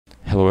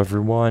Hello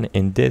everyone,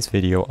 in this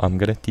video I'm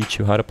gonna teach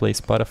you how to play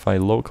Spotify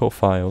local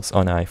files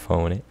on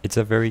iPhone. It's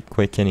a very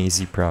quick and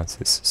easy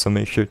process, so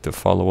make sure to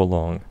follow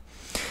along.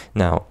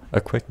 Now,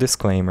 a quick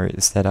disclaimer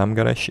is that I'm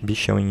gonna be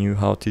showing you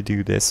how to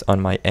do this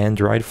on my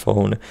Android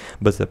phone,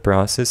 but the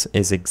process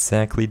is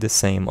exactly the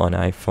same on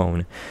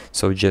iPhone.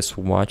 So just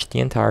watch the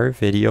entire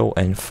video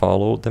and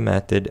follow the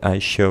method I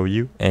show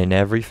you and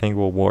everything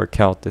will work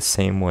out the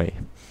same way.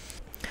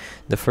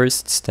 The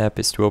first step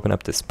is to open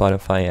up the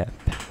Spotify app.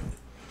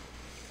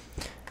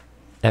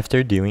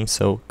 After doing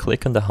so,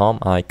 click on the home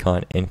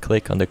icon and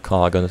click on the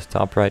cog on the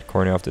top right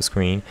corner of the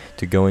screen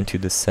to go into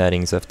the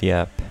settings of the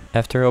app.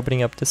 After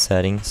opening up the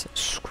settings,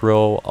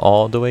 scroll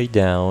all the way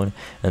down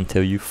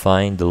until you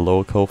find the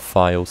Local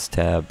Files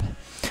tab.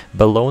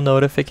 Below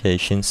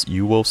Notifications,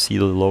 you will see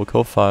the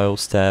Local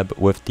Files tab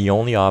with the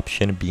only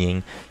option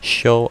being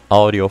Show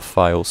Audio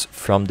Files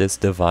from this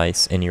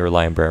device in your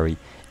library.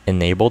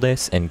 Enable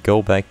this and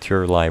go back to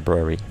your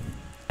library.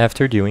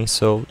 After doing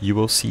so, you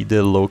will see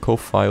the Local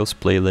Files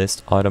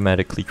playlist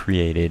automatically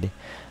created.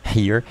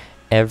 Here,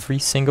 every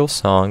single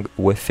song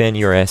within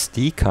your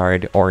SD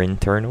card or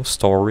internal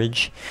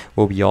storage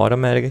will be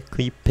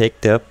automatically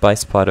picked up by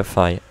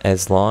Spotify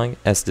as long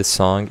as the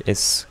song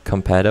is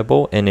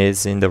compatible and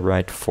is in the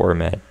right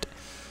format.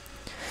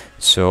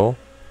 So,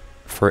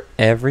 for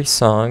every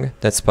song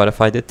that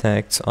Spotify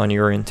detects on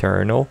your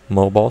internal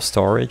mobile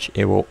storage,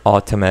 it will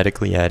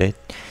automatically add it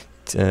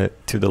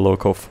to the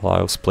Local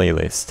Files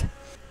playlist.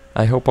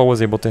 I hope I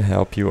was able to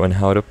help you on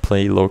how to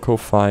play local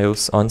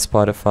files on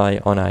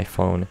Spotify on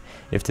iPhone.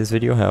 If this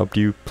video helped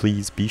you,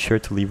 please be sure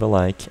to leave a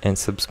like and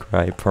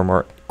subscribe for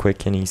more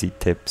quick and easy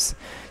tips.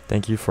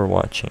 Thank you for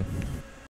watching.